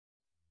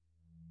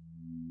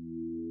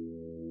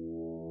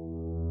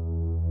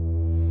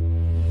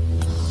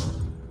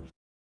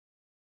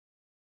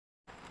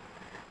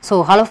So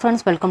hello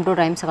friends, welcome to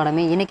Rhymes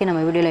Academy. இன்னைக்கு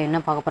நம்ம வீடியோல என்ன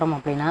பார்க்க போறோம்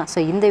அப்படினா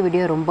இந்த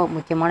வீடியோ ரொம்ப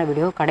முக்கியமான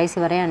வீடியோ. கடைசி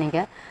வரை நீங்க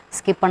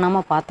ஸ்கிப்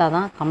பண்ணாம பார்த்தா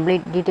தான்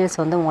கம்ப்ளீட் டீடைல்ஸ்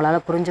உங்களால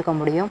புரிஞ்சுக்க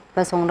முடியும்.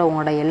 ப்ளஸ்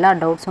உங்களோட எல்லா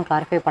டவுட்ஸும்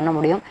கிளாரிஃபை பண்ண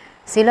முடியும்.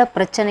 சில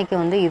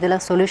பிரச்சனைக்கு இதுல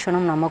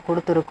சொல்யூஷனும் நம்ம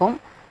கொடுத்திருக்கோம்.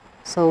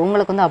 ஸோ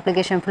உங்களுக்கு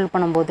அப்ளிகேஷன் ஃபில்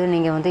பண்ணும்போது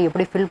நீங்கள்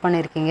எப்படி ஃபில்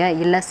பண்ணியிருக்கீங்க,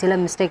 இல்லை சில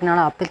மிஸ்டேக்னால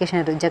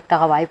அப்ளிகேஷன் ரிஜெக்ட்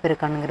ஆக வாய்ப்பு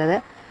இருக்கானுங்கிறது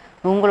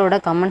உங்களோட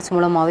கமெண்ட்ஸ்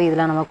மூலமாகவே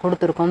இதில் நம்ம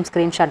கொடுத்துருக்கோம்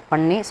ஸ்க்ரீன்ஷாட்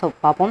பண்ணி. ஸோ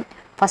பார்ப்போம்.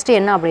 ஃபஸ்ட்டு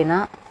என்ன அப்படின்னா,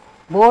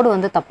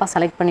 போர்டு தப்பாக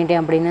செலக்ட் பண்ணிட்டேன்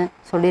அப்படின்னு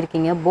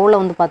சொல்லியிருக்கீங்க.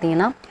 போர்டில்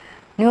பார்த்தீங்கன்னா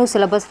நியூ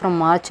சிலபஸ் ஃப்ரம்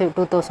மார்ச்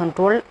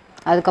 2012,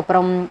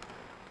 அதுக்கப்புறம்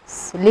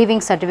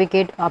leaving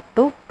certificate up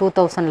to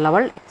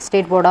 2011,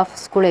 state board of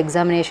school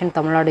examination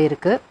Tamil Nadu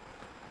இருக்குது.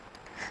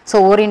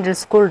 ஸோ ஓரியண்டல்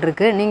ஸ்கூல்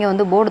இருக்குது.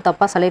 நீங்கள் போர்டு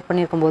தப்பாக செலக்ட்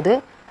பண்ணியிருக்கும்போது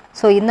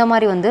இந்த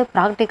மாதிரி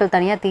ப்ராக்டிக்கல்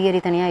தனியாக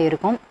தியரி தனியாக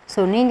இருக்கும். ஸோ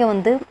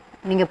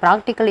நீங்கள்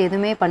ப்ராக்டிக்கல்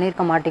எதுவுமே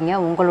பண்ணியிருக்க மாட்டீங்க.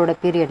 உங்களோட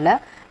பீரியடில்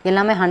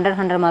எல்லாமே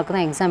 100 மார்க்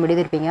தான் எக்ஸாம்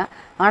எழுதியிருப்பீங்க.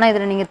 ஆனால்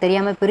இதில் நீங்கள்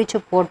தெரியாமல் பிரித்து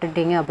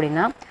போட்டுட்டீங்க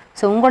அப்படின்னா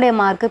உங்களுடைய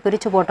மார்க்கு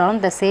பிரித்து போட்டாலும்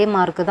இந்த சேம்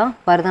மார்க்கு தான்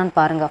வருதான்னு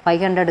பாருங்கள்.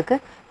 500க்கு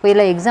இப்போ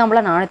இதில் எக்ஸாம்பிள்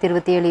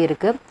 427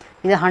 இருக்குது.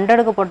 இது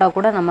 100க்கு போட்டால்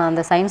கூட நம்ம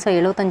அந்த சயின்ஸில்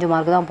 75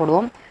 மார்க் தான்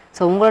போடுவோம்.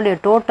 ஸோ உங்களுடைய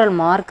டோட்டல்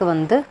மார்க்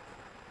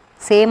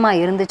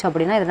சேமாக இருந்துச்சு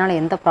அப்படின்னா இதனால்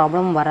எந்த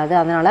ப்ராப்ளமும் வராது.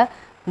 அதனால்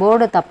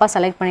போர்டு தப்பாக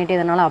செலக்ட் பண்ணிவிட்டு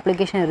இதனால்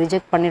அப்ளிகேஷன்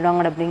ரிஜெக்ட்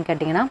பண்ணிடுவாங்க அப்படின்னு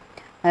கேட்டிங்கன்னா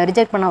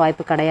ரிஜெக்ட் பண்ண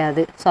வாய்ப்பு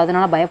கிடையாது. ஸோ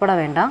அதனால் பயப்பட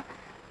வேண்டாம்.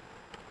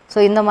 ஸோ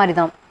இந்த மாதிரி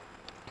தான்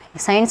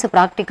சயின்ஸு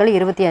ப்ராக்டிக்கல்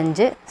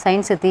 25,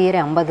 சயின்ஸு தியரி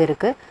 50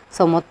 இருக்குது.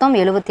 ஸோ மொத்தம்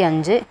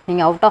 75.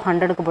 நீங்கள் அவுட் ஆஃப்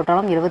 100க்கு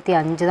போட்டாலும்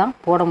 25 தான்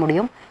போட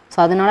முடியும். ஸோ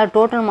அதனால்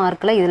டோட்டல்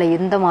மார்க்கில் இதில்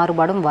எந்த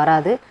மாறுபாடும்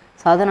வராது.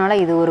 ஸோ அதனால்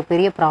இது ஒரு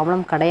பெரிய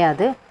ப்ராப்ளம்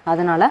கிடையாது.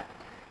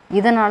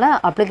 இதனால்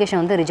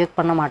அப்ளிகேஷன் ரிஜெக்ட்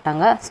பண்ண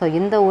மாட்டாங்க. ஸோ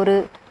இந்த ஒரு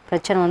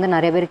பிரச்சனை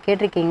நிறைய பேர்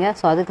கேட்டிருக்கீங்க.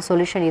 ஸோ அதுக்கு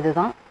சொல்யூஷன் இது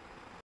தான்.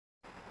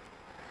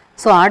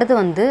 ஸோ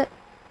அடுத்து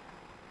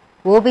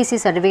ஓபிசி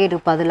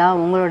சர்டிஃபிகேட்டுக்கு பதிலாக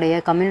உங்களுடைய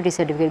கம்யூனிட்டி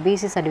சர்டிஃபிகேட்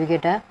பிசி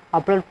சர்டிஃபிகேட்டை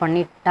அப்லோட்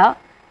பண்ணிட்டா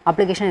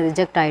அப்ளிகேஷன்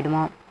ரிஜெக்ட்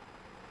ஆகிடுமா?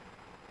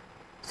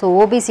 ஸோ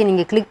ஓபிசி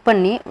நீங்கள் கிளிக்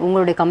பண்ணி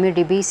உங்களுடைய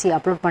கம்யூனிட்டி பிசி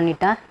அப்லோட்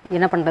பண்ணிட்டா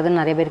என்ன பண்ணுறதுன்னு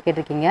நிறைய பேர்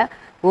கேட்டிருக்கீங்க.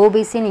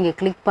 ஓபிசி நீங்கள்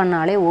கிளிக்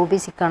பண்ணாலே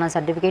ஓபிசிக்கான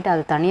சர்டிஃபிகேட்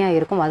அது தனியாக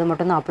இருக்கும். அது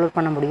மட்டும் தான் அப்லோட்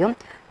பண்ண முடியும்.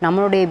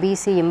 நம்மளுடைய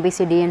BC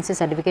MBC DNC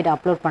certificate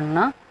upload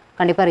பண்ணால்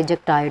கண்டிப்பாக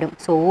ரிஜெக்ட் ஆகிடும்.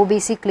 ஸோ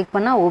ஓபிசி கிளிக்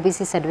பண்ணால்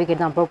ஓபிசி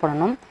சர்டிஃபிகேட் தான் அப்லோட்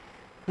பண்ணணும்.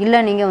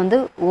 இல்லை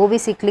நீங்கள்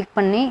ஓபிசி கிளிக்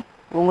பண்ணி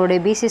உங்களுடைய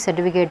பிசி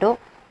சர்டிஃபிகேட்டோ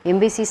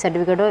எம்பிசி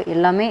சர்டிஃபிகேட்டோ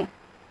எல்லாமே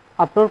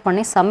அப்லோட்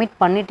பண்ணி சப்மிட்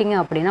பண்ணிட்டீங்க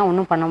அப்படின்னா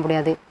ஒன்றும் பண்ண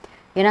முடியாது.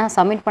 ஏன்னா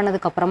சப்மிட்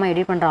பண்ணதுக்கப்புறமா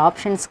எடிட் பண்ணுற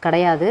ஆப்ஷன்ஸ்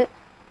கிடையாது.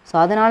 ஸோ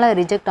அதனால்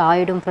ரிஜெக்ட்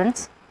ஆகிடும்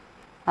ஃப்ரெண்ட்ஸ்.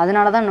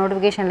 அதனால தான்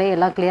நோட்டிஃபிகேஷன்லேயே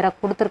எல்லாம் கிளியராக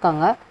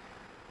கொடுத்துருக்காங்க.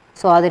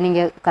 ஸோ அதை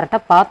நீங்கள்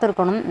கரெக்டாக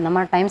பார்த்துருக்கணும்.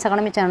 நம்ம டைம்ஸ்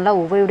அகாடமி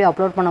சேனலில் ஒவ்வொரு வீடியோ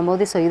அப்லோட்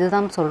பண்ணும்போது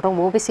இதுதான் சொல்கிறோம்.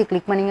 ஓபிசி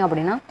கிளிக் பண்ணிங்க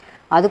அப்படின்னா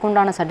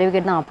அதுக்குண்டான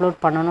சர்டிஃபிகேட் தான் அப்லோட்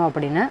பண்ணணும்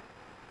அப்படின்னு.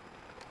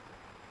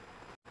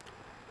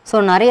 ஸோ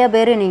நிறைய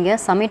பேர் நீங்கள்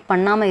சப்மிட்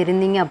பண்ணாமல்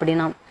இருந்தீங்க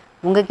அப்படின்னா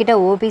உங்கள்கிட்ட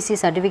ஓபிசி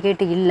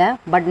சர்டிஃபிகேட் இல்லை,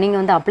 பட்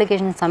நீங்கள்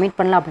அப்ளிகேஷன் சப்மிட்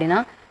பண்ணல அப்படின்னா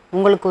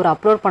உங்களுக்கு ஒரு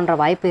அப்லோட் பண்ணுற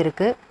வாய்ப்பு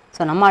இருக்குது.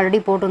 ஸோ நம்ம ஆல்ரெடி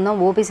போட்டிருந்தோம்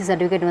ஓபிசி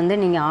சர்டிஃபிகேட்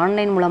நீங்கள்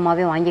ஆன்லைன்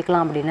மூலமாகவே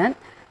வாங்கிக்கலாம் அப்படின்னு.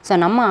 ஸோ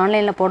நம்ம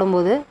ஆன்லைனில்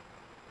போடும்போது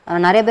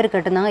நிறைய பேர்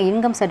கேட்டிருந்தாங்க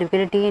இன்கம்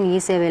சர்டிஃபிகேட்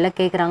டிஎன்இ சேவையில்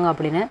கேட்குறாங்க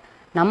அப்படின்னு.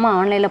 நம்ம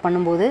ஆன்லைனில்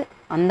பண்ணும்போது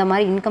அந்த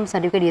மாதிரி இன்கம்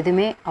சர்டிஃபிகேட்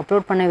எதுவுமே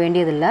அப்லோட் பண்ண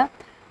வேண்டியதில்லை,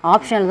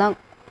 ஆப்ஷனல் தான்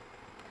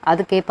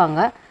அது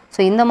கேட்பாங்க.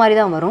 ஸோ இந்த மாதிரி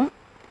தான் வரும்.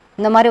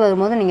 இந்த மாதிரி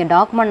வரும்போது நீங்கள்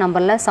டாக்குமெண்ட்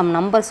நம்பரில் சம்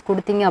நம்பர்ஸ்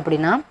கொடுத்தீங்க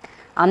அப்படின்னா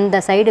அந்த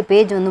சைடு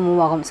பேஜ்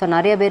மூவ் ஆகும். ஸோ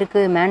நிறைய பேருக்கு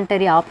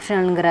மேண்டரி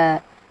ஆப்ஷனுங்கிற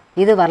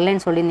இது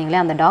வரலன்னு சொல்லியிருந்தீங்களே,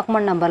 அந்த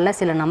டாக்குமெண்ட் நம்பரில்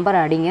சில நம்பரை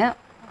அடிங்க,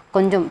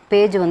 கொஞ்சம்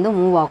பேஜ்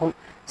மூவ் ஆகும்.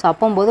 ஸோ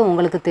அப்போம்போது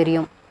உங்களுக்கு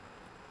தெரியும்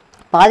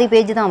பாதி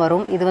பேஜ் தான்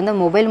வரும். இது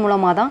மொபைல்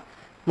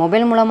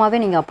மூலமாகவே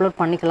நீங்கள் அப்லோட்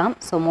பண்ணிக்கலாம்.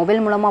 ஸோ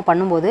மொபைல் மூலமாக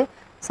பண்ணும்போது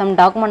சம்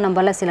டாக்குமெண்ட்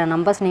நம்பரில் சில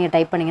நம்பர்ஸ் நீங்கள்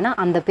டைப் பண்ணிங்கன்னா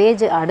அந்த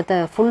பேஜ்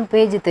அடுத்த ஃபுல்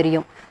பேஜ்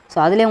தெரியும். ஸோ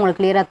அதிலே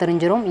உங்களுக்கு கிளியராக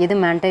தெரிஞ்சிடும் எது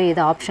மேண்டரி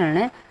எது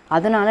ஆப்ஷன்னு.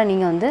 அதனால்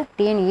நீங்கள்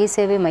டிஎன்இ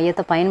சேவை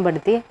மையத்தை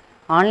பயன்படுத்தி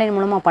ஆன்லைன்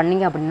மூலமாக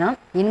பண்ணிங்க அப்படின்னா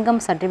இன்கம்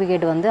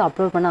சர்டிஃபிகேட்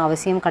அப்லோட் பண்ண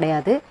அவசியம்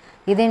கிடையாது.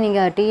 இதே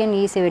நீங்கள்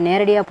டிஎன்இ சேவை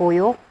நேரடியாக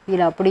போயோ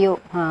இல்லை அப்படியோ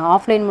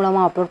ஆஃப்லைன்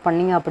மூலமாக அப்லோட்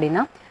பண்ணிங்க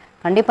அப்படின்னா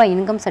கண்டிப்பாக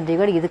இன்கம்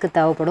சர்டிஃபிகேட் இதுக்கு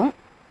தேவைப்படும்.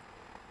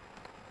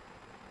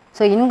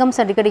 ஸோ இன்கம்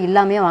சர்டிஃபிகேட்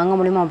இல்லாமல் வாங்க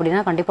முடியுமா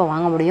அப்படின்னா கண்டிப்பாக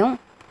வாங்க முடியும்.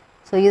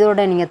 ஸோ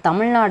இதோட நீங்கள்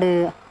தமிழ்நாடு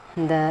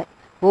இந்த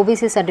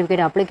ஓபிசி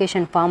சர்டிஃபிகேட்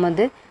அப்ளிகேஷன் ஃபார்ம்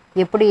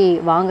எப்படி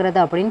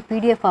வாங்குறது அப்படின்னு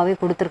பிடிஎஃபாகவே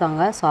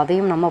கொடுத்துருக்காங்க. ஸோ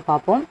அதையும் நம்ம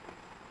பார்ப்போம்.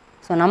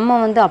 ஸோ நம்ம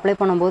அப்ளை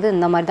பண்ணும்போது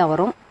இந்த மாதிரி தான்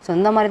வரும். ஸோ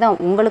இந்த மாதிரி தான்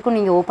உங்களுக்கும்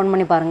நீங்கள் ஓப்பன்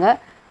பண்ணி பாருங்கள்.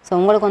 ஸோ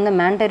உங்களுக்கு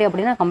மேண்டரி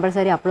அப்படின்னா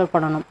கம்பல்சரி அப்லோட்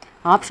பண்ணணும்,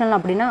 ஆப்ஷனல்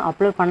அப்படின்னா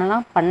அப்லோட்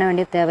பண்ண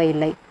வேண்டிய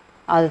தேவையில்லை.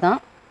 அதுதான்.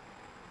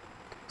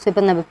 ஸோ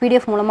இப்போ இந்த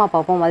பிடிஎஃப் மூலமாக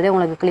பார்ப்போம், அதிலே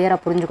உங்களுக்கு கிளியராக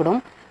புரிஞ்சுக்கிடும்.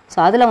 ஸோ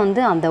அதில்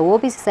அந்த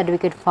ஓபிசி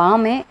சர்டிஃபிகேட்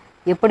ஃபார்மே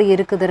எப்படி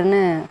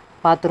இருக்குதுன்னு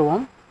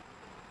பார்த்துருவோம்.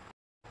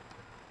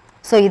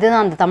 ஸோ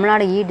இதுதான் அந்த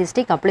Tamil Nadu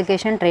district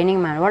application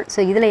training manual.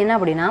 So இதில் என்ன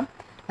அப்படின்னா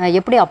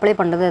எப்படி அப்ளை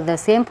பண்ணுறது அந்த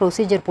சேம்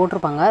ப்ரொசீஜர்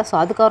போட்டிருப்பாங்க. ஸோ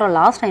அதுக்கப்புறம்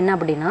லாஸ்ட்டாக என்ன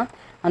அப்படின்னா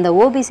அந்த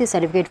ஓபிசி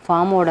சர்டிஃபிகேட்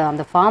ஃபார்மோட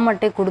அந்த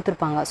ஃபார்மட்டே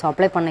கொடுத்துருப்பாங்க. ஸோ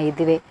அப்ளை பண்ண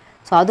இதுவே.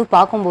 ஸோ அது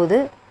பார்க்கும்போது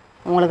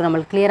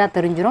நம்மளுக்கு கிளியராக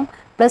தெரிஞ்சிடும்.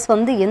 ப்ளஸ்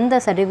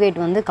எந்த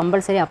சர்டிஃபிகேட்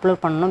கம்பல்சரி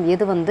அப்லோட் பண்ணணும்,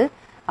 எது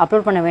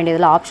அப்லோட் பண்ண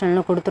வேண்டியதில்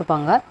ஆப்ஷன்னு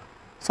கொடுத்துருப்பாங்க.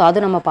 ஸோ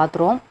அது நம்ம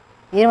பார்த்துருவோம்.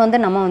 இது வந்து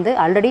நம்ம வந்து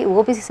ஆல்ரெடி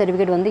ஓபிசி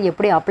சர்டிஃபிகேட் வந்து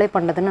எப்படி அப்ளை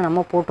பண்ணுறதுன்னு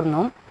நம்ம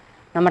போட்டிருந்தோம்.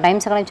 நம்ம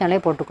டைம்ஸ் அகாடமி சேனலே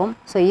போட்டிருக்கோம்.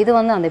 ஸோ இது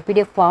வந்து அந்த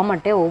பிடிஎஃப்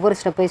ஃபார்மட்டே ஒவ்வொரு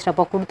ஸ்டெப் பை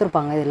ஸ்டெப்பாக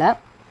கொடுத்துருப்பாங்க இதில்.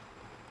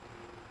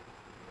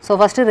 ஸோ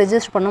ஃபஸ்ட்டு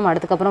ரெஜிஸ்டர் பண்ணணும்,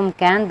 அதுக்கப்புறம்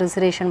கேன்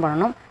ரிசர்வேஷன்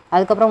பண்ணணும்,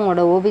 அதுக்கப்புறம்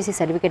உங்களோட ஓபிசி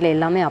சர்டிஃபிகேட்டில்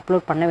எல்லாமே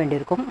அப்லோட் பண்ண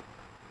வேண்டியிருக்கும்.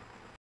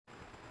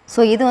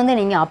 ஸோ இது வந்து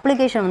நீங்கள்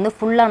அப்ளிகேஷன் வந்து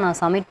ஃபுல்லாக நான்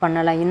சப்மிட்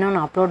பண்ணலை, இன்னும்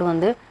நான் அப்லோடு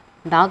வந்து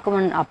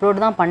டாக்குமெண்ட் அப்லோடு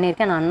தான்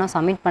பண்ணியிருக்கேன், நான் இன்னும்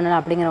சப்மிட் பண்ணலை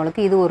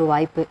அப்படிங்கிறவங்களுக்கு இது ஒரு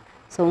வாய்ப்பு.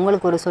 ஸோ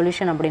உங்களுக்கு ஒரு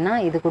சொல்யூஷன் அப்படின்னா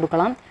இது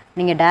கொடுக்கலாம்.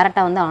 நீங்கள்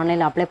டேரெக்டாக வந்து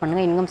ஆன்லைனில் அப்ளை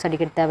பண்ணுங்கள், இன்கம்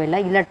சர்டிஃபிகேட் தேவையில்லை.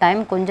 இல்லை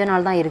டைம் கொஞ்ச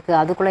நாள் தான் இருக்குது,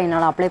 அதுக்குள்ளே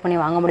என்னால் அப்ளை பண்ணி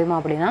வாங்க முடியுமா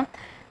அப்படின்னா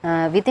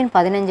வித்தின்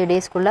 15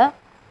 டேஸ்க்குள்ளே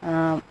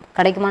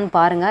கிடைக்குமான்னு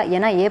பாருங்கள்.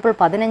 ஏன்னா ஏப்ரல்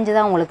 15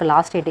 தான் உங்களுக்கு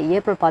லாஸ்ட் டேட்டு.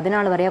 ஏப்ரல்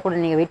 14 வரையாக கூட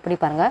நீங்கள் வெயிட் பண்ணி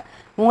பாருங்கள்.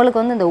 உங்களுக்கு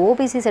வந்து இந்த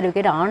ஓபிசி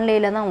சர்டிஃபிகேட்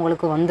ஆன்லைனில் தான்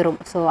உங்களுக்கு வந்துடும்.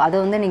 ஸோ அதை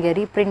வந்து நீங்கள்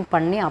ரீப்ரிண்ட்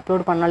பண்ணி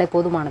அப்லோட் பண்ணாலே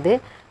போதுமானது.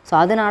 ஸோ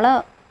அதனால்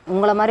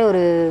உங்களை மாதிரி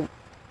ஒரு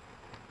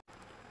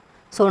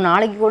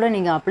நாளைக்கு கூட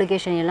நீங்கள்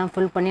அப்ளிகேஷன் எல்லாம்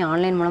ஃபில் பண்ணி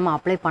ஆன்லைன் மூலமாக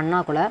அப்ளை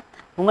பண்ணால் கூட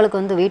உங்களுக்கு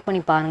வந்து வெயிட்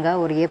பண்ணி பாருங்கள்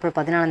ஒரு ஏப்ரல்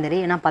 14 தேதி.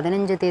 ஏன்னா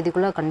 15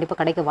 தேதிக்குள்ளே கண்டிப்பாக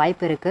கிடைக்க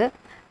வாய்ப்பு இருக்குது.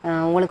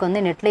 உங்களுக்கு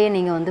வந்து நெட்லேயே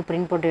நீங்கள் வந்து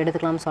பிரிண்ட் போட்டு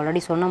எடுத்துக்கலாம். ஸோ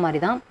ஆல்ரெடி சொன்ன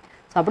மாதிரி தான்.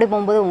 ஸோ அப்படி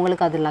போகும்போது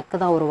உங்களுக்கு அது லக்கு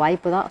தான், ஒரு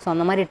வாய்ப்பு தான். ஸோ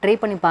அந்த மாதிரி ட்ரை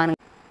பண்ணி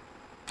பாருங்கள்.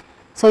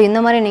 ஸோ இந்த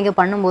மாதிரி நீங்கள்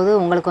பண்ணும்போது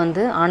உங்களுக்கு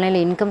வந்து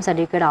ஆன்லைனில் இன்கம்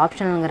சர்டிஃபிகேட்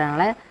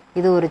ஆப்ஷனுங்கிறனால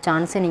இது ஒரு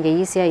சான்ஸு, நீங்கள்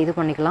ஈஸியாக இது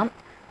பண்ணிக்கலாம்.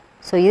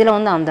 ஸோ இதில்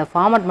வந்து அந்த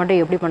ஃபார்மட்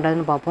மட்டும் எப்படி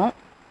பண்ணுறதுன்னு பார்ப்போம்.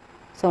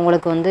 ஸோ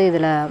உங்களுக்கு வந்து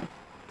இதில்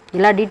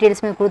எல்லா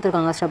டீட்டெயில்ஸுமே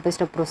கொடுத்துருக்காங்க, step by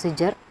step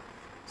procedure.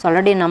 So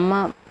already நம்ம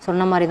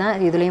சொன்ன மாதிரி தான்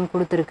இதுலேயும்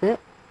கொடுத்துருக்கு.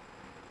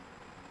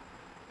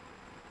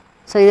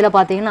 ஸோ இதில்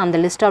பார்த்தீங்கன்னா அந்த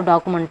லிஸ்ட் ஆஃப்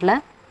டாக்குமெண்ட்டில்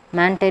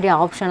மேண்டேரி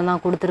ஆப்ஷன்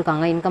தான்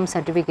கொடுத்துருக்காங்க. Income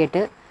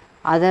certificate,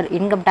 other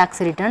income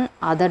tax return,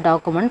 other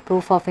document,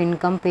 proof of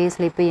income, pay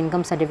slip,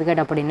 income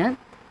certificate அப்படின்னு.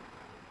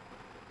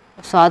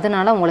 ஸோ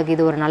அதனால் உங்களுக்கு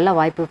இது ஒரு நல்ல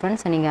வாய்ப்பு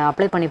ஃப்ரெண்ட்ஸ். நீங்கள்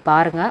அப்ளை பண்ணி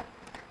பாருங்கள்.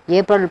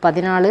 ஏப்ரல்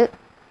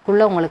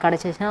 14க்குள்ளே உங்களுக்கு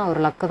கிடச்சிச்சின்னா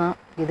ஒரு லக்கு தான்.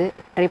 இது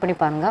ட்ரை பண்ணி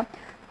பாருங்கள்.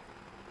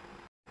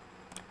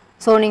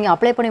 ஸோ நீங்கள்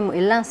அப்ளை பண்ணி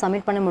எல்லாம்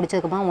சப்மிட் பண்ணி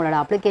முடிச்சதுக்கப்புறம் உங்களோட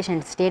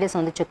அப்ளிகேஷன் ஸ்டேட்டஸ்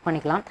வந்து செக்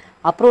பண்ணிக்கலாம்.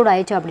 அப்ரூவ்ட்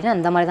ஆயிடுச்சு அப்படின்னா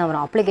இந்த மாதிரி தான்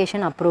வரும்,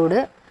 application approved.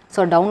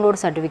 So download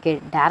certificate,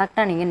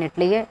 டேரெக்டாக நீங்கள்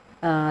நெட்லேயே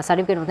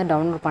சர்டிஃபிகேட் வந்து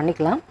டவுன்லோட்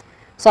பண்ணிக்கலாம்.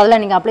 ஸோ அதில்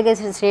நீங்கள்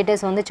அப்ளிகேஷன்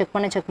ஸ்டேட்டஸ் வந்து செக்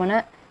பண்ண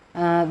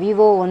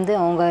விவோ வந்து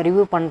அவங்க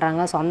ரிவ்யூ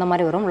பண்ணுறாங்க. ஸோ அந்த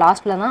மாதிரி வரும்.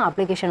 லாஸ்ட்டில் தான்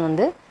அப்ளிகேஷன்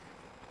வந்து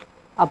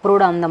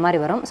அப்ரூவ்டு அந்த மாதிரி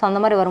வரும். ஸோ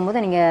அந்த மாதிரி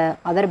வரும்போது நீங்கள்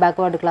other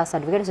backward class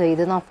certificate. So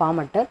இதுதான்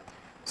ஃபார்மெட்டு.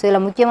 ஸோ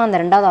இதில் முக்கியமாக அந்த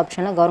ரெண்டாவது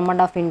ஆப்ஷனில்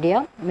government of India,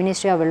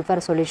 ministry of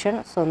welfare solution,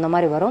 so இந்த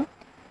மாதிரி வரும்.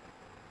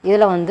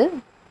 இதில் வந்து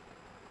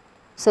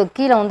ஸோ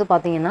கீழே வந்து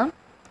பார்த்தீங்கன்னா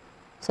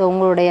ஸோ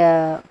உங்களுடைய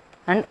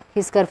அண்ட்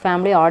ஹிஸ்கர்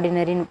ஃபேமிலி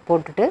ஆர்டினரின்னு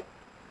போட்டுட்டு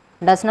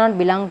does not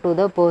belong to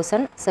the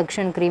person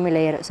section creamy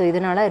layer. So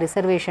இதனால்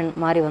ரிசர்வேஷன்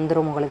மாதிரி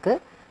வந்துடும் உங்களுக்கு.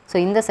 ஸோ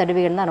இந்த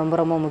சர்டிஃபிகேட் தான் ரொம்ப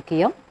ரொம்ப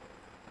முக்கியம்.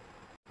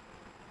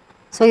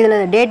 ஸோ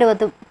இதில் டேட்டு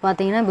வந்து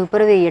பார்த்தீங்கன்னா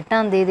பிப்ரவரி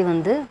 8ஆம் தேதி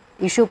வந்து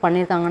இஷ்யூ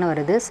பண்ணியிருக்காங்கன்னு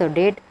வருது. ஸோ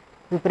டேட்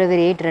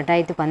பிப்ரவரி 8,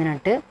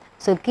 2018.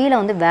 ஸோ கீழே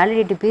வந்து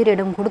வேலிடிட்டி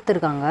பீரியடும்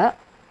கொடுத்துருக்காங்க.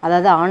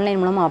 அதாவது ஆன்லைன்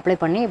மூலமாக அப்ளை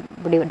பண்ணி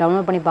இப்படி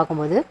டவுன்லோட் பண்ணி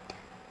பார்க்கும்போது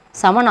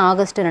 7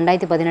 ஆகஸ்ட்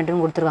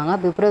 2018 கொடுத்துருக்காங்க.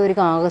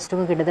 பிப்ரவரிக்கும்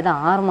ஆகஸ்ட்டுக்கும் கிட்டத்தட்ட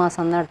 6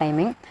 மாதம் தான்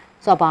டைமிங்.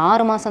 ஸோ அப்போ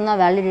 6 மாதம் தான்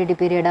வேலிடிட்டி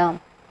பீரியடா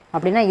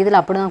அப்படின்னா இதில்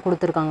அப்படி தான்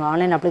கொடுத்துருக்காங்க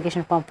ஆன்லைன்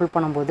அப்ளிகேஷன் ஃபார்ம் ஃபில்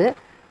பண்ணும்போது.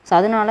 ஸோ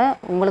அதனால்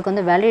உங்களுக்கு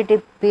வந்து வேலிடிட்டி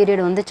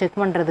பீரியட் வந்து செக்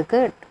பண்ணுறதுக்கு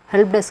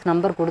ஹெல்ப் டெஸ்க்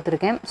நம்பர்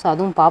கொடுத்துருக்கேன். ஸோ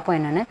அதுவும் பார்ப்போம்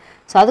என்னென்னு.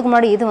 ஸோ அதுக்கு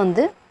முன்னாடி இது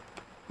வந்து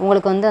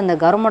உங்களுக்கு வந்து அந்த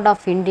கவர்மெண்ட்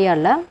ஆஃப்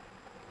இந்தியாவில்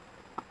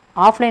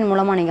ஆஃப்லைன்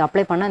மூலமாக நீங்கள்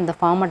அப்ளை பண்ண இந்த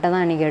ஃபார்மெட்டை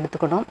தான் நீங்கள்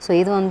எடுத்துக்கணும். ஸோ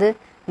இது வந்து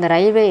இந்த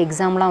ரயில்வே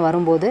எக்ஸாம்லாம்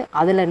வரும்போது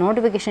அதில்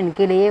நோட்டிஃபிகேஷன்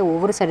கீழேயே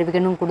ஒவ்வொரு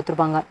சர்டிஃபிகேட்டும்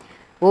கொடுத்துருப்பாங்க.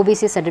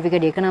 OBC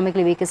certificate,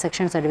 economically weaker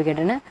section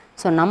சர்டிஃபிகேட்டுன்னு.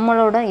 So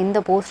நம்மளோட இந்த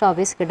போஸ்ட்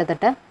ஆஃபீஸ்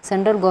கிட்டத்தட்ட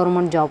சென்ட்ரல்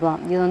கவர்மெண்ட் ஜாப்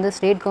தான். இது வந்து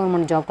ஸ்டேட்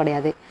கவர்மெண்ட் ஜாப்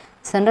கிடையாது,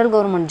 சென்ட்ரல்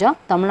கவர்மெண்ட் ஜாப்.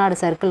 தமிழ்நாடு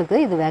சர்க்கிளுக்கு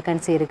இது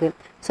வேகன்சி இருக்குது.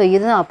 ஸோ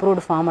இதுதான்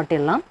அப்ரூவ்டு ஃபார்மெட்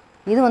எல்லாம்.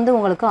 இது வந்து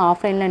உங்களுக்கு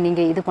ஆஃப்லைனில்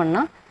நீங்கள் இது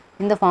பண்ணால்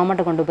இந்த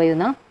ஃபார்மெட்டை கொண்டு போய்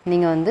தான்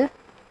நீங்கள் வந்து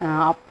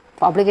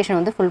அப்ளிகேஷன்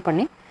வந்து ஃபில்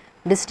பண்ணி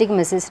டிஸ்ட்ரிக்ட்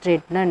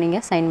மெஜிஸ்ட்ரேட்டில்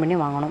நீங்கள் சைன் பண்ணி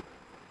வாங்கணும்.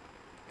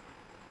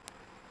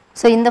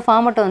 ஸோ இந்த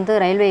ஃபார்மெட்டை வந்து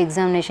ரயில்வே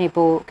எக்ஸாமினேஷன்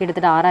இப்போது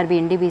கிட்டத்தட்ட ஆர்ஆர்பி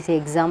என்டிபிசி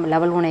எக்ஸாம்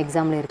லெவல் 1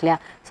 எக்ஸாமில் இருக்கு இல்லையா.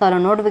 ஸோ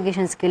அதில்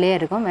நோட்டிஃபிகேஷன்ஸ் கீழே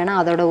இருக்கும். வேணால்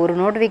அதோட ஒரு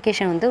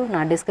நோட்டிஃபிகேஷன் வந்து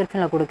நான்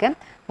டிஸ்கிரிப்ஷனில் கொடுக்கேன்.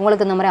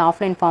 உங்களுக்கு இந்த மாதிரி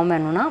ஆஃப்லைன் ஃபார்ம்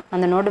வேணும்னா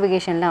அந்த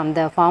நோட்டிஃபிகேஷனில்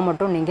அந்த ஃபார்ம்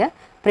மட்டும் நீங்கள்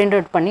பிரிண்ட்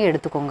அவுட் பண்ணி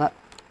எடுத்துக்கோங்க.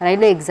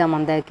 ரயில்வே எக்ஸாம்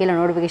அந்த கீழே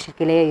நோட்டிஃபிகேஷன்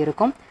கீழே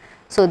இருக்கும்.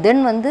 ஸோ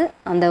தென் வந்து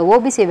அந்த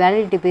ஓபிசி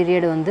வேலிடிட்டி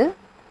பீரியட் வந்து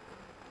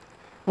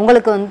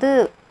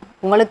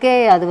உங்களுக்கே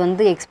அது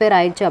வந்து எக்ஸ்பயர்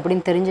ஆயிடுச்சு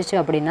அப்படின்னு தெரிஞ்சிச்சு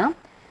அப்படின்னா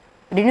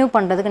ரினியூ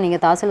பண்ணுறதுக்கு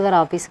நீங்கள் தாசில்தார்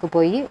ஆஃபீஸுக்கு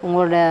போய்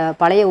உங்களோட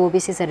பழைய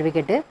ஓபிசி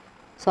சர்டிஃபிகேட்டு,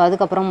 ஸோ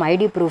அதுக்கப்புறம்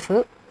ஐடி ப்ரூஃபு,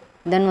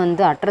 தென்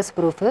வந்து அட்ரஸ்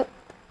ப்ரூஃபு,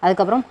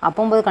 அதுக்கப்புறம்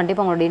அப்போம்போது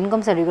கண்டிப்பாக உங்களோட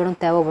இன்கம் சர்டிஃபிகேட்டும்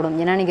தேவைப்படும்.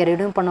 ஏன்னா நீங்கள்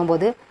ரினியூ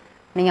பண்ணும்போது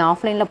நீங்கள்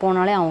ஆஃப்லைனில்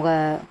போனாலே அவங்க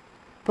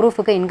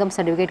ப்ரூஃபுக்கு இன்கம்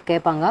சர்டிஃபிகேட்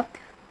கேட்பாங்க.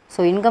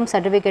 ஸோ இன்கம்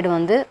சர்டிஃபிகேட்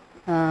வந்து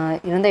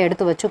இருந்தால்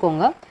எடுத்து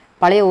வச்சுக்கோங்க.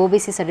 பழைய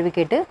ஓபிசி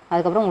சர்டிஃபிகேட்டு,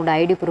 அதுக்கப்புறம் உங்களோட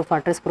ஐடி ப்ரூஃப்,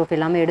 அட்ரஸ் ப்ரூஃப்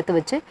எல்லாமே எடுத்து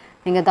வச்சு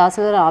நீங்கள்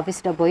தாசில்தார்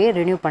ஆஃபீஸில் போய்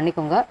ரினியூ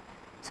பண்ணிக்கோங்க.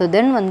 ஸோ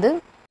தென் வந்து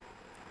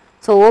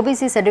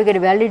ஓபிசி சர்டிஃபிகேட்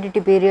வேலிடிட்டி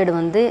பீரியட்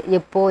வந்து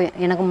எப்போது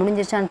எனக்கு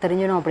முடிஞ்சிச்சான்னு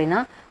தெரிஞ்சிடும் அப்படின்னா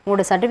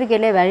உங்களோட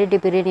சர்டிஃபிகேட்லேயே வேலிடிட்டி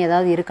பீரியட்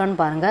ஏதாவது இருக்கான்னு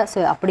பாருங்கள். ஸோ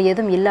அப்படி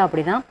எதுவும் இல்லை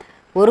அப்படின்னா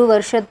ஒரு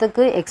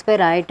வருஷத்துக்கு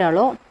எக்ஸ்பயர்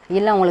ஆகிட்டாலோ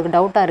இல்லை உங்களுக்கு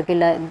டவுட்டாக இருக்குது,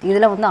 இல்லை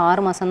இதில் வந்து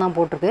 6 மாதம் தான்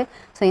போட்டிருக்கு,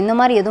 ஸோ இந்த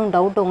மாதிரி எதுவும்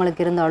டவுட்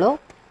உங்களுக்கு இருந்தாலோ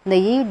இந்த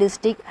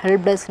டிஸ்ட்ரிக்ட்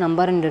ஹெல்ப் டெஸ்க்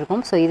நம்பர்னு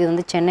இருக்கும். ஸோ இது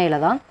வந்து சென்னையில்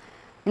தான்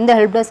இந்த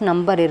ஹெல்ப் டெஸ்க்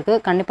நம்பர்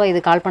இருக்குது. கண்டிப்பாக இது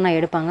கால் பண்ணால்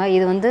எடுப்பாங்க.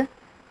 இது வந்து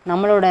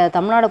நம்மளோட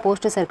தமிழ்நாடு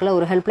போஸ்ட் சர்க்கிளில்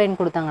ஒரு ஹெல்ப்லைன்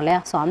கொடுத்தாங்க இல்லையா,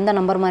 ஸோ அந்த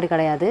நம்பர் மாதிரி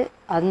கிடையாது.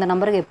 அந்த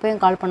நம்பருக்கு எப்போயும்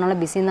கால் பண்ணாலும்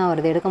பிஸின்னு தான்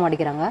வருது, எடுக்க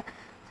மாட்டேங்கிறாங்க.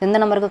 ஸோ இந்த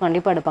நம்பருக்கு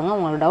கண்டிப்பாக எடுப்பாங்க.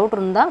 உங்களுக்கு டவுட்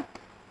இருந்தால்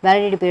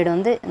வேலிடிட்டி பீரியட்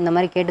வந்து இந்த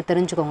மாதிரி கேட்டு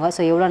தெரிஞ்சுக்கோங்க.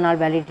 ஸோ எவ்வளோ நாள்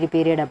வேலிடிட்டி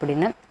பீரியட்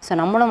அப்படின்னு. ஸோ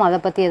நம்மளும் அதை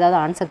பற்றி ஏதாவது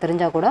ஆன்சர்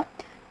தெரிஞ்சால் கூட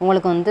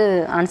உங்களுக்கு வந்து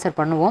ஆன்சர்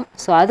பண்ணுவோம்.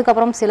 ஸோ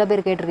அதுக்கப்புறம் சில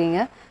பேர்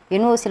கேட்டிருக்கீங்க,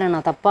 என்ஓசியில்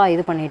நான் தப்பாக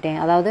இது பண்ணிட்டேன்,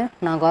 அதாவது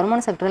நான்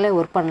கவர்மெண்ட் செக்டரில்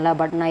ஒர்க் பண்ணல,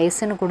 பட் நான்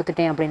எஸ்ன்னு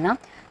கொடுத்துட்டேன் அப்படின்னா,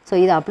 ஸோ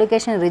இது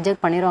அப்ளிகேஷன்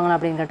ரிஜெக்ட் பண்ணிடுவாங்களா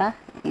அப்படின்னு கேட்டால்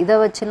இதை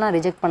வச்சுலாம்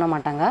ரிஜெக்ட் பண்ண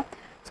மாட்டாங்க.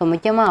 ஸோ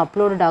முக்கியமாக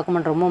அப்லோடு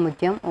டாக்குமெண்ட் ரொம்ப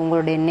முக்கியம்,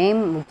 உங்களுடைய நேம்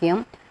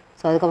முக்கியம்,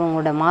 ஸோ அதுக்கப்புறம்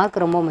உங்களோட மார்க்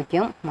ரொம்ப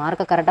முக்கியம்.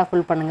 மார்க்கை கரெக்டாக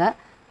ஃபில் பண்ணுங்கள்,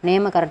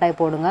 நேமை கரெக்டாக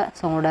போடுங்க.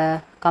 ஸோ உங்களோட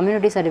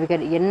கம்யூனிட்டி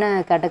சர்டிஃபிகேட் என்ன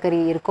கேட்டகரி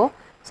இருக்கோ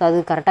ஸோ அது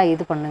கரெக்டாக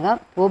இது பண்ணுங்கள்.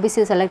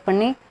 ஓபிசி செலக்ட்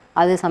பண்ணி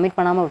அது சப்மிட்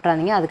பண்ணாமல்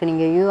விட்றாதீங்க, அதுக்கு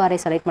நீங்கள் யூஆர்ஐ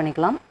செலக்ட்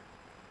பண்ணிக்கலாம்.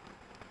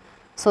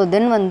 ஸோ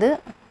தென் வந்து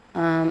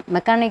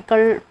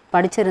மெக்கானிக்கல்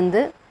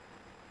படிச்சிருந்து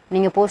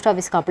நீங்கள் போஸ்ட்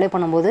ஆஃபீஸ்க்கு அப்ளை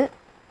பண்ணும்போது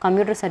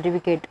கம்ப்யூட்டர்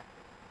சர்டிஃபிகேட்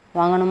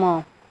வாங்கணுமா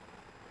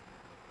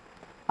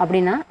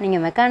அப்படின்னா,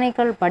 நீங்கள்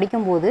மெக்கானிக்கல்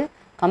படிக்கும்போது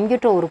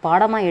கம்ப்யூட்டர் ஒரு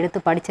பாடமாக எடுத்து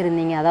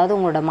படிச்சிருந்தீங்க, அதாவது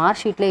உங்களோட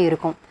மார்க் ஷீட்லேயே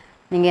இருக்கும்,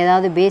 நீங்கள்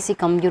ஏதாவது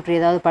பேசிக் கம்ப்யூட்டர்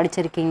ஏதாவது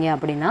படிச்சிருக்கீங்க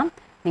அப்படின்னா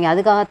நீங்கள்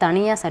அதுக்காக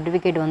தனியாக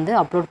சர்டிஃபிகேட் வந்து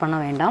அப்லோட் பண்ண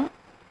வேண்டாம்.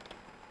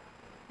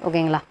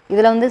 ஓகேங்களா?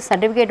 இதில் வந்து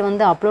சர்டிஃபிகேட்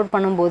வந்து அப்லோட்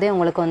பண்ணும்போதே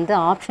உங்களுக்கு வந்து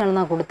ஆப்ஷனல்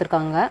தான்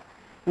கொடுத்துருக்காங்க.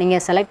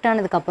 நீங்கள் செலக்ட்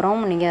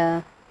ஆனதுக்கப்புறம்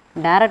நீங்கள்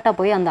டேரெக்டாக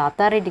போய் அந்த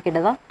அத்தாரிட்டி கிட்ட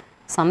தான்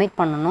சப்மிட்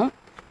பண்ணணும்.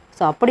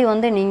 ஸோ அப்படி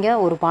வந்து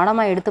நீங்கள் ஒரு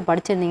பாடமாக எடுத்து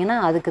படிச்சிருந்தீங்கன்னா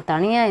அதுக்கு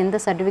தனியாக எந்த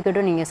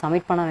சர்டிஃபிகேட்டும் நீங்கள்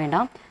சப்மிட் பண்ண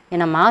வேண்டாம்.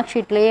 ஏன்னா மார்க்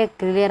ஷீட்லேயே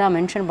கிளியராக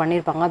மென்ஷன்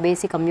பண்ணியிருப்பாங்க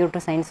பேசிக்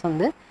கம்ப்யூட்டர் சயின்ஸ்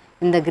வந்து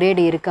இந்த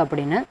கிரேடு இருக்குது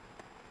அப்படின்னு.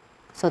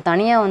 ஸோ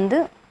தனியாக வந்து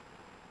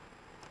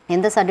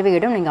எந்த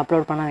சர்டிஃபிகேட்டும் நீங்கள்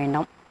அப்லோட் பண்ண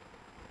வேண்டாம்.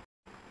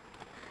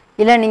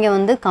 இல்லை நீங்கள்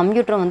வந்து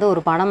கம்ப்யூட்டரை வந்து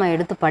ஒரு பாடமாக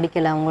எடுத்து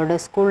படிக்கலை, உங்களோட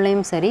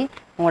ஸ்கூல்லேயும் சரி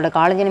உங்களோட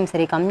காலேஜ்லேயும்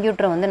சரி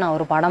கம்ப்யூட்டரை வந்து நான்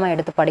ஒரு பாடமாக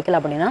எடுத்து படிக்கலை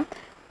அப்படின்னா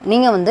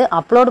நீங்கள் வந்து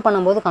அப்லோட்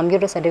பண்ணும்போது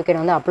கம்ப்யூட்டர் சர்டிஃபிகேட்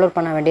வந்து அப்லோட்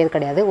பண்ண வேண்டியது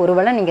கிடையாது.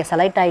 ஒருவேளை நீங்கள்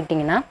செலக்ட்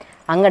ஆகிட்டிங்கன்னா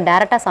அங்கே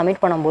டேரெக்டாக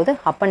சப்மிட் பண்ணும்போது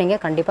அப்போ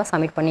நீங்கள் கண்டிப்பாக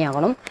சப்மிட் பண்ணி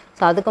ஆகணும்.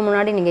 ஸோ அதுக்கு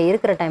முன்னாடி நீங்கள்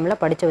இருக்கிற டைமில்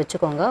படித்து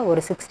வச்சுக்கோங்க.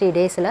 ஒரு 60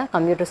 டேஸில்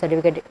கம்ப்யூட்டர்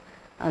சர்டிஃபிகேட்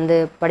வந்து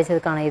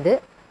படித்ததுக்கான இது.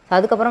 ஸோ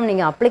அதுக்கப்புறம்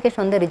நீங்கள்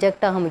அப்ளிகேஷன் வந்து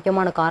ரிஜெக்ட் ஆக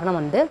முக்கியமான காரணம்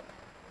வந்து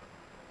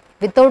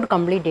without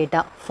complete data,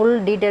 full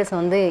details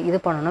வந்து இது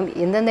பண்ணணும்.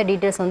 எந்தெந்த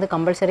டீட்டெயில்ஸ் வந்து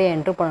கம்பல்சரியாக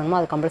என்ட்ரு பண்ணணுமோ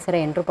அது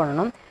கம்பல்சரியாக என்ட்ரு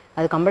பண்ணணும்.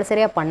 அது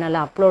கம்பல்சரியாக பண்ணலை,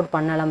 அப்லோட்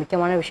பண்ணலை,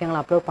 முக்கியமான விஷயங்களை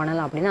அப்லோட்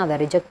பண்ணலை அப்படின்னா அதை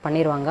ரிஜெக்ட்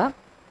பண்ணிடுவாங்க.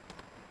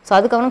 ஸோ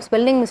அதுக்கப்புறம்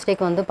ஸ்பெல்லிங்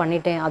மிஸ்டேக் வந்து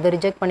பண்ணிட்டேன், அதை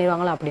ரிஜெக்ட்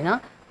பண்ணிடுவாங்களா அப்படின்னா,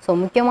 ஸோ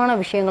முக்கியமான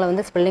விஷயங்களை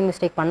வந்து ஸ்பெல்லிங்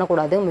மிஸ்டேக்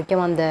பண்ணக்கூடாது.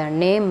 முக்கியமாக அந்த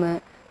நேமு,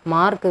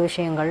 மார்க்கு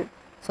விஷயங்கள்,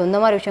 ஸோ இந்த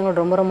மாதிரி விஷயங்கள்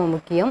ரொம்ப ரொம்ப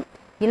முக்கியம்.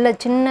 இல்லை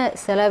சின்ன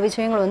சில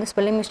விஷயங்கள் வந்து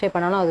ஸ்பெல்லிங் மிஸ்டேக்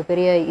பண்ணாலும் அது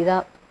பெரிய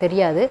இதாக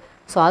தெரியாது.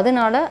 ஸோ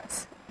அதனால்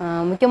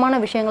முக்கியமான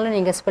விஷயங்களை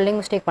நீங்கள் ஸ்பெல்லிங்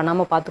மிஸ்டேக்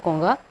பண்ணாமல்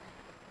பார்த்துக்கோங்க.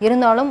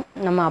 இருந்தாலும்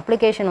நம்ம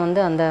அப்ளிகேஷன் வந்து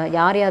அந்த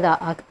யார் யார்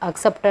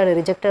அக்செப்டட்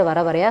ரிஜெக்டட் வர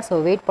வரையா ஸோ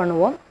வெயிட்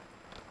பண்ணுவோம்.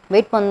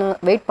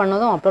 வெயிட்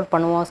பண்ணதும் அப்லோட்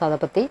பண்ணுவோம். ஸோ அதை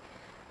பற்றி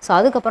ஸோ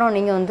அதுக்கப்புறம்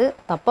நீங்கள் வந்து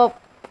தப்பாக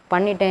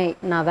பண்ணிட்டேன்,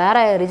 நான்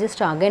வேறு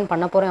ரிஜிஸ்டர் அகைன்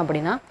பண்ண போகிறேன்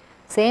அப்படின்னா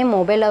சேம்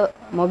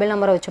மொபைல்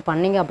நம்பரை வச்சு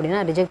பண்ணிங்க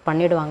அப்படின்னா ரிஜெக்ட்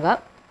பண்ணிவிடுவாங்க.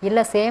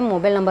 இல்லை சேம்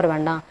மொபைல் நம்பர்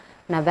வேண்டாம்,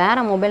 நான்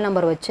வேறு மொபைல்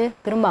நம்பர் வச்சு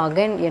திரும்ப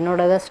அகைன்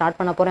என்னோடதை ஸ்டார்ட்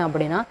பண்ண போகிறேன்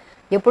அப்படின்னா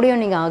எப்படியும்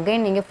நீங்கள்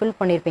அகைன் நீங்கள் ஃபில்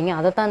பண்ணியிருப்பீங்க,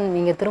 அதை தான்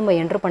நீங்கள் திரும்ப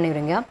என்ட்ரு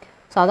பண்ணிடுவீங்க.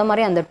 ஸோ அதை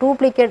மாதிரி அந்த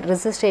டூப்ளிகேட்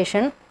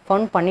ரிஜிஸ்ட்ரேஷன்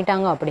ஃபவுண்ட்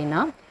பண்ணிட்டாங்க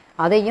அப்படின்னா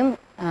அதையும்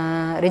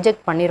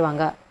ரிஜெக்ட்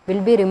பண்ணிடுவாங்க.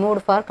 Will be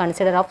removed for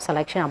consider of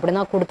selection அப்படி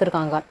தான்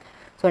கொடுத்துருக்காங்க.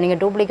 ஸோ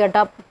நீங்கள்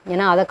டூப்ளிகேட்டாக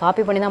ஏன்னா அதை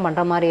காப்பி பண்ணி தான்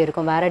பண்ணுற மாதிரி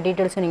இருக்கும், வேறு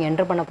டீட்டெயில்ஸும் நீங்கள்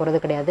என்ட்ரு பண்ண போகிறது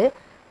கிடையாது.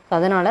 ஸோ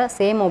அதனால்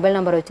சேம் மொபைல்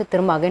நம்பர் வச்சு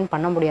திரும்ப அகைன்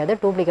பண்ண முடியாது,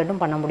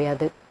 டூப்ளிகேட்டும் பண்ண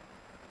முடியாது.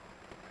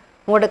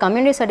 உங்கள்கிட்ட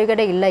கம்யூனிட்டி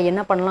சர்டிஃபிகேட்டே இல்லை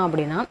என்ன பண்ணலாம்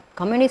அப்படின்னா,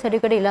 கம்யூனிட்டி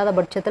சர்டிஃபிகேட் இல்லாத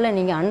பட்சத்தில்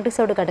நீங்கள்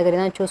அன்ரிசர்வ்டு கேட்டகரி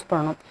தான் சூஸ்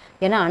பண்ணணும்.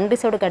 ஏன்னா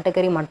அன்ரிசர்வ்டு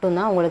கேட்டகரி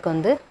மட்டும்தான் உங்களுக்கு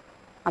வந்து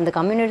அந்த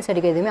கம்யூனிட்டி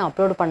சர்டிஃபிகேட் எதுவுமே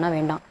அப்லோட் பண்ண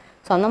வேண்டாம்.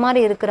 ஸோ அந்த மாதிரி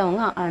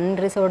இருக்கிறவங்க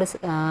அன்ரிசர்வ்டு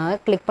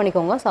கிளிக்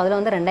பண்ணிக்கோங்க. ஸோ அதில்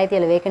வந்து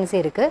 2007 வேகன்சி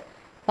இருக்குது.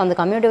 ஸோ அந்த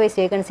கம்யூனிட்டி வைஸ்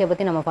வேகன்சியை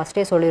பற்றி நம்ம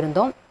ஃபஸ்ட்டே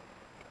சொல்லியிருந்தோம்.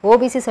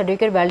 OBC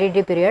certificate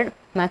validity period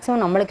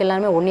maximum நம்மளுக்கு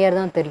எல்லாருமே 1 இயர்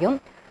தான் தெரியும்.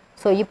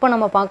 ஸோ இப்போ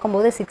நம்ம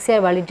பார்க்கும்போது 6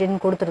 இயர்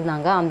வேலிடிட்டின்னு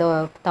கொடுத்துருந்தாங்க அந்த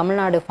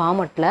தமிழ்நாடு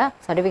ஃபார்மெட்டில்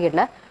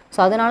சர்டிஃபிகேட்டில். ஸோ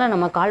அதனால்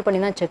நம்ம கால் பண்ணி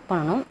தான் செக்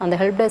பண்ணணும். அந்த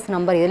ஹெல்ப் டெஸ்க்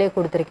நம்பர் இதிலே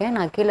கொடுத்துருக்கேன்,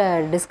 நான் கீழே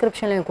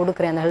டிஸ்கிரிப்ஷன்லேயும்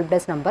கொடுக்குறேன் அந்த ஹெல்ப்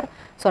டெஸ்க் நம்பர்.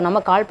 ஸோ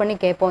நம்ம கால் பண்ணி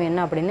கேட்போம் என்ன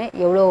அப்படின்னு,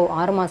 எவ்வளோ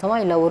 6 மாதமா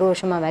இல்லை 1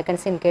 வருஷமாக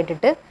வேகன்சின்னு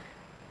கேட்டுட்டு,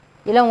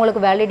 இல்லை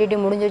உங்களுக்கு வேலிடிட்டி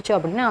முடிஞ்சிச்சு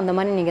அப்படின்னா அந்த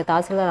மாதிரி நீங்கள்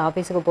தாசில்தார்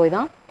ஆஃபீஸுக்கு போய்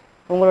தான்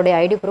உங்களுடைய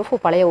ஐடி ப்ரூஃப்,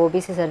 பழைய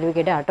OBC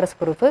certificate, address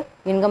proof,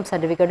 income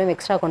சர்டிஃபிகேட்டும்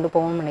extra கொண்டு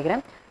போகணும்னு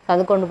நினைக்கிறேன். ஸோ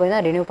அது கொண்டு போய்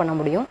தான் ரினியூ பண்ண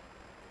முடியும்.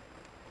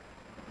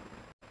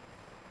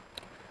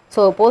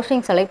 ஸோ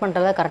போஸ்டிங் செலக்ட்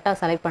பண்ணுறத கரெக்டாக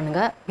செலக்ட்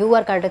பண்ணுங்கள்.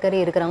 யூஆர் கேட்டகரி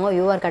இருக்கிறவங்க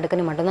யூஆர்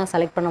கேட்டகரி மட்டும்தான்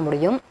செலக்ட் பண்ண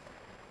முடியும்.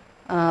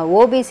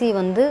 ஓபிசி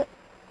வந்து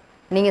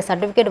நீங்கள்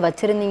சர்டிஃபிகேட்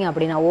வச்சுருந்தீங்க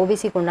அப்படின்னா,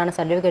 ஓபிசிக்கு உண்டான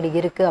சர்டிஃபிகேட்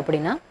இருக்குது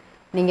அப்படின்னா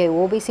நீங்கள்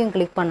ஓபிசியும்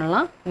கிளிக்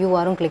பண்ணலாம்,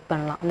 யூஆரும் கிளிக்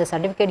பண்ணலாம். அந்த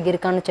சர்டிஃபிகேட்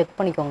இருக்கான்னு செக்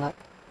பண்ணிக்கோங்க.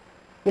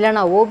 இல்லை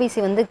நான் ஓபிசி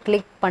வந்து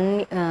கிளிக் பண்ணி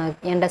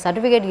என்கிட்ட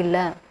சர்டிஃபிகேட்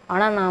இல்லை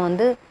ஆனால் நான்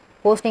வந்து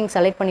போஸ்டிங்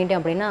செலக்ட் பண்ணிட்டேன்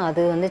அப்படின்னா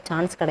அது வந்து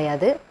சான்ஸ்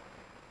கிடையாது.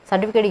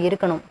 சர்டிஃபிகேட்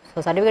இருக்கணும். ஸோ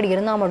சர்டிஃபிகேட்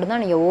இருந்தால்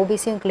மட்டும்தான் நீங்கள்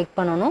ஓபிசியும் கிளிக்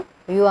பண்ணணும்,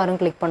 யூஆரும்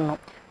கிளிக் பண்ணணும்.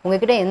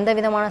 உங்கள்கிட்ட எந்த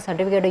விதமான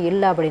சர்டிஃபிகேட்டும்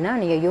இல்லை அப்படின்னா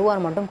நீங்கள்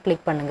யூஆர் மட்டும்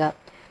கிளிக் பண்ணுங்கள்.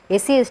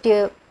 எஸ்சி எஸ்டியை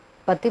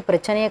பற்றி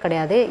பிரச்சனையே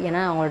கிடையாது.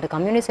 ஏன்னா அவங்கள்ட்ட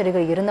கம்யூனிட்டி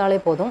சர்டிஃபிகேட் இருந்தாலே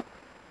போதும்.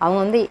 அவங்க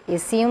வந்து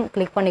எஸ்சியும்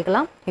கிளிக்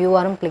பண்ணிக்கலாம்,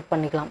 யூஆரும் கிளிக்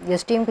பண்ணிக்கலாம்,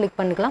 எஸ்டியும் கிளிக்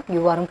பண்ணிக்கலாம்,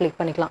 யூஆரும் கிளிக்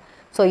பண்ணிக்கலாம்.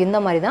 ஸோ இந்த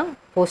மாதிரி தான்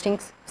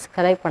போஸ்டிங்ஸ்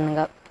செலக்ட்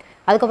பண்ணுங்கள்.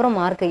 அதுக்கப்புறம்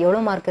மார்க் எவ்வளோ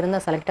மார்க்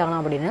இருந்தால் செலக்ட்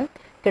ஆகலாம் அப்படின்னு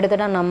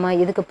கிட்டத்தட்ட நம்ம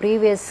இதுக்கு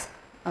ப்ரீவியஸ்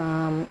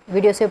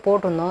வீடியோஸே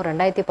போட்டிருந்தோம்.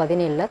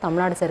 2017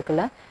 தமிழ்நாடு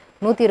சர்க்கிளில்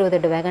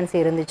 128 வேகன்சி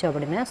இருந்துச்சு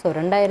அப்படின்னு. ஸோ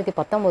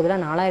 2019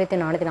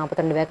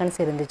 4442 வேகன்சி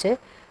இருந்துச்சு.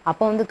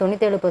 அப்போ வந்து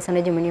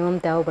 97% மினிமம்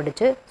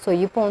தேவைப்பட்டுச்சு. ஸோ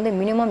இப்போ வந்து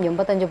மினிமம்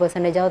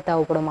 85%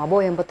 தேவைப்படும்,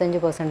 அபோவ்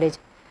 85%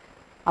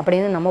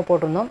 அப்படின்னு நம்ம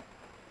போட்டிருந்தோம்.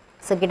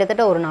 ஸோ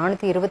கிட்டத்தட்ட ஒரு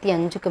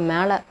 425க்கு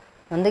மேலே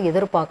வந்து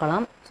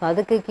எதிர்பார்க்கலாம். ஸோ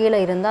அதுக்கு கீழே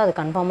இருந்தால் அது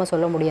கன்ஃபார்மாக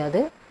சொல்ல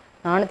முடியாது.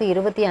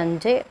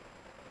 425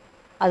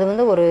 அது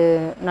வந்து ஒரு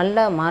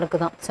நல்ல மார்க்கு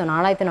தான். ஸோ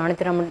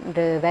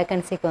 4402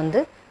 வேகன்சிக்கு வந்து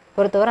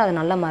பொறுத்தவரை அது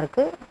நல்ல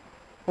மார்க்கு.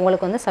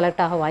 உங்களுக்கு வந்து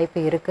செலக்ட் ஆக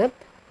வாய்ப்பு இருக்குது.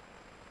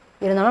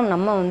 இருந்தாலும்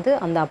நம்ம வந்து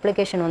அந்த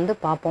அப்ளிகேஷன் வந்து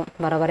பார்ப்போம்,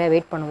 வர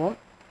வெயிட் பண்ணுவோம்.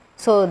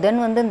 ஸோ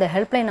தென் வந்து இந்த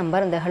ஹெல்ப்லைன்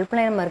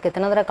நம்பருக்கு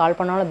எத்தனை தடவை கால்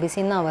பண்ணாலும்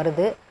பிஸின்னு தான்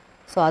வருது.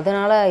 ஸோ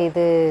அதனால்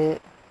இது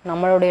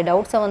நம்மளுடைய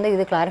டவுட்ஸை வந்து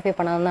இது கிளாரிஃபை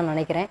பண்ணாதுன்னு தான்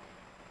நினைக்கிறேன்.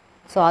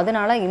 ஸோ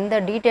அதனால் இந்த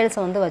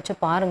டீட்டெயில்ஸை வந்து வச்சு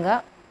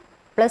பாருங்கள்.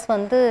 ப்ளஸ்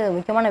வந்து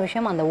முக்கியமான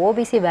விஷயம் அந்த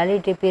ஓபிசி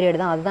வேலிடிட்டி பீரியட்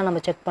தான், அதுதான் நம்ம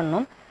செக்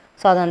பண்ணணும்.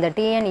 ஸோ அது அந்த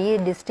டிஎன்இ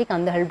டிஸ்ட்ரிக்ட்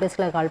அந்த ஹெல்ப்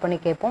டெஸ்கில் கால் பண்ணி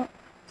கேட்போம்.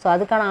 ஸோ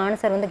அதுக்கான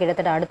ஆன்சர் வந்து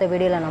கிட்டத்தட்ட அடுத்த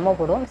வீடியோவில் நம்ம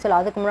போடுவோம். ஸோ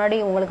அதுக்கு முன்னாடி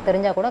உங்களுக்கு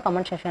தெரிஞ்சால் கூட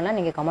கமெண்ட் செக்ஷனில்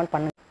நீங்கள் கமெண்ட்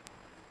பண்ணுங்கள்.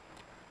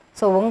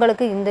 ஸோ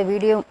உங்களுக்கு இந்த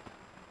வீடியோ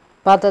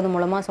பார்த்தது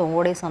மூலமாக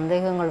உங்களுடைய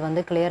சந்தேகங்கள்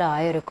வந்து கிளியராக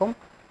ஆகிருக்கும்.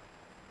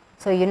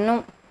 ஸோ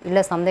இன்னும்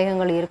இல்லை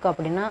சந்தேகங்கள் இருக்குது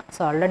அப்படின்னா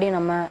ஆல்ரெடி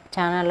நம்ம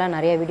சேனலில்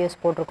நிறைய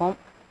வீடியோஸ் போட்டிருக்கோம்.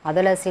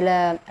 அதில் சில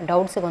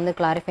டவுட்ஸுக்கு வந்து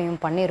கிளாரிஃபையும்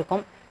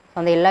பண்ணியிருக்கோம். ஸோ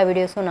அந்த எல்லா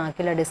வீடியோஸும் நான்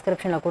கீழே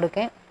டிஸ்கிரிப்ஷனில்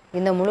கொடுக்கேன்.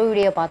 இந்த முழு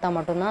வீடியோ பார்த்தா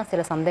மட்டும்தான்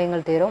சில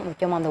சந்தேகங்கள் தீரும்.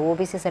 முக்கியமாக அந்த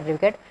ஓபிசி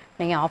சர்டிஃபிகேட்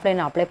நீங்கள்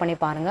ஆஃப்லைனில் அப்ளை பண்ணி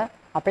பாருங்கள்.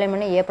 அப்ளை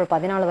பண்ணி ஏப்ரல்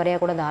 14 வரையாக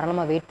கூட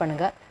தாராளமாக வெயிட்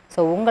பண்ணுங்கள். ஸோ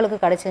உங்களுக்கு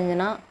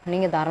கிடச்சிருந்துன்னா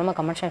நீங்கள் தாராளமாக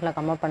கமெண்ட் செக்ஷனில்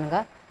கமெண்ட்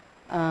பண்ணுங்கள்.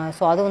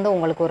 ஸோ அது வந்து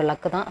உங்களுக்கு ஒரு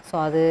லக்கு தான். ஸோ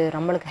அது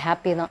நம்மளுக்கு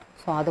ஹாப்பி தான்.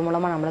 ஸோ அது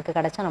மூலமாக நம்மளுக்கு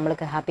கிடச்சா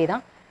நம்மளுக்கு ஹாப்பி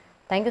தான்.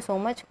 Thank you so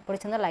much.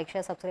 பிடிச்சிருந்தால் லைக்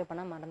ஷேர் சப்ஸ்கிரைப்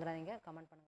பண்ண மறந்துடாதீங்க. கமெண்ட் பண்ணுங்கள்.